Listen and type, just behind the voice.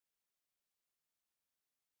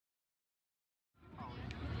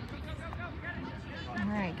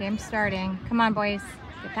right, game's starting. Come on, boys.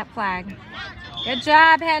 Get that flag. Good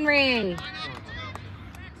job, Henry.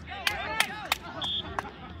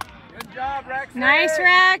 Good job, Rex. Nice,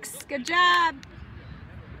 Rex. Good job.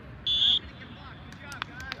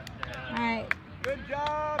 All right. Good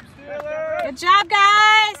job, Steelers. Good job,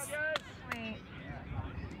 guys. Wait.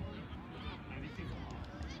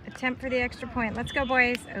 Attempt for the extra point. Let's go,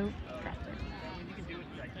 boys. Oh, dropped it.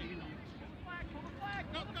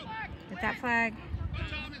 Get that flag.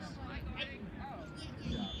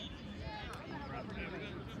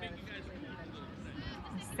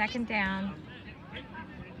 Second down.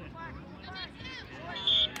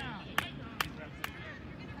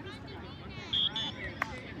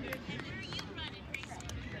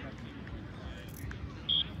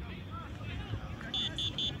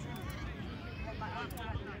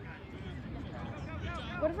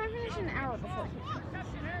 What if I finish an hour before?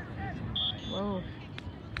 Whoa.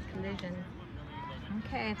 Collision.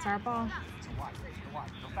 Okay, it's our ball. Go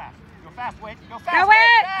fast. Go fast, Wade. Go fast. Go,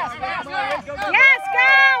 Wade! Yes, go!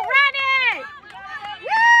 Run it!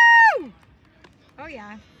 Woo! Oh,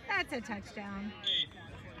 yeah. That's a touchdown.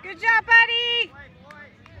 Good job, buddy!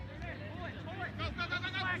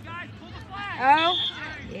 Oh,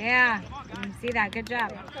 yeah. You see that. Good job.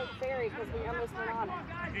 Because we almost went on it.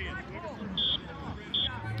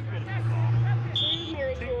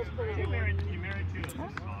 You married two.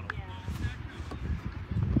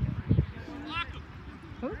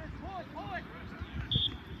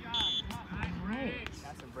 Right.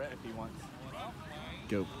 That's a Brett if he wants.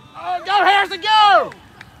 Go. Oh, go Harrison, go!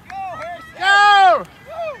 Go Harrison! Go!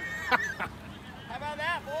 How about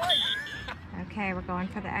that, boys? Okay, we're going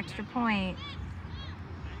for the extra point.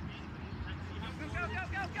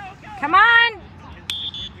 Come on!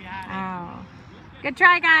 Oh. Good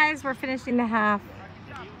try, guys. We're finishing the half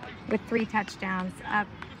with 3 touchdowns, up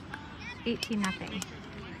 18-0.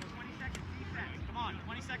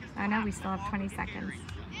 Oh no, we still have 20 seconds.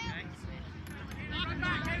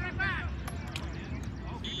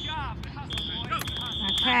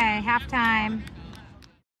 Okay, halftime.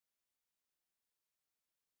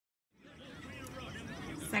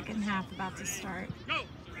 Second half about to start.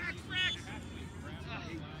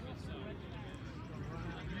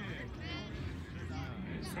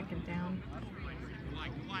 Second down.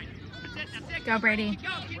 Go, Brady.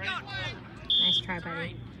 Nice try,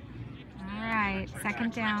 buddy. All right,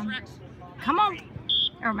 second down. Come on.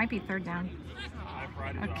 Or it might be third down.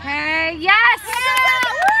 Okay, yes!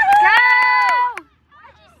 Go!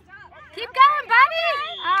 Keep going, buddy!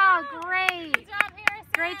 Oh, great.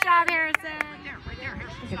 Great job, Harrison.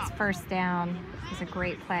 It's first down. It was a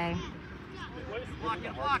great play. Get a block,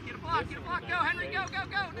 get a block, get a block. Go, Henry, go, go,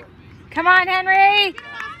 go. Come on, Henry.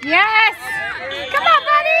 Yes! Come on,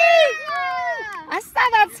 buddy! I saw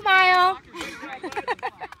that smile.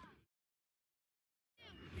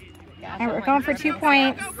 All right, we're going for 2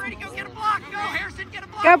 points. Go, Brady, go get a block. Go, Harrison, get a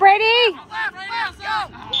block. Go, Brady! Left, left,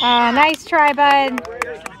 go. Oh, nice try, bud.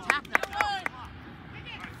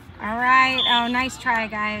 All right. Oh, nice try,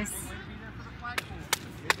 guys.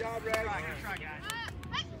 Good job, Rex.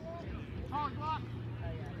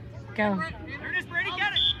 Go. There it is, Brady,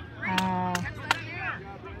 get it. Oh.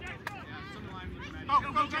 Go,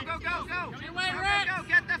 go, go, go, go, go. Go,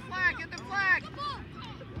 get the flag, get the flag.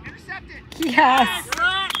 Intercept it. Yes.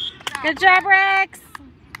 Good job, Rex.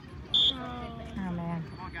 Oh, man.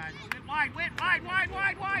 Come on, guys. Wide, wide.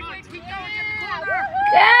 Keep going, get the corner.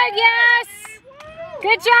 Good, yes.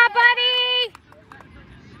 Good job, buddy.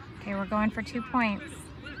 Okay, we're going for 2 points.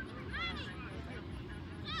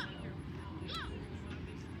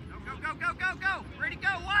 Go. Brady, go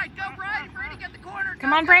wide. Go, Brady. Brady, get the corner.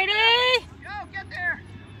 Come on, Brady. Go, get there.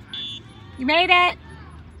 You made it.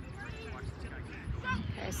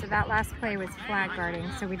 Okay, so that last play was flag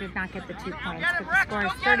guarding, so we did not get the 2 points, but the score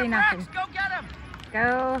is 30-0. Go get him.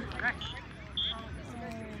 Go.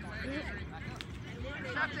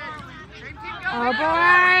 Oh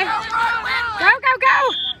boy. Go.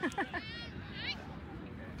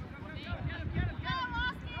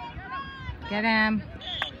 Get him.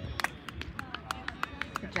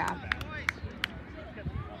 Good job.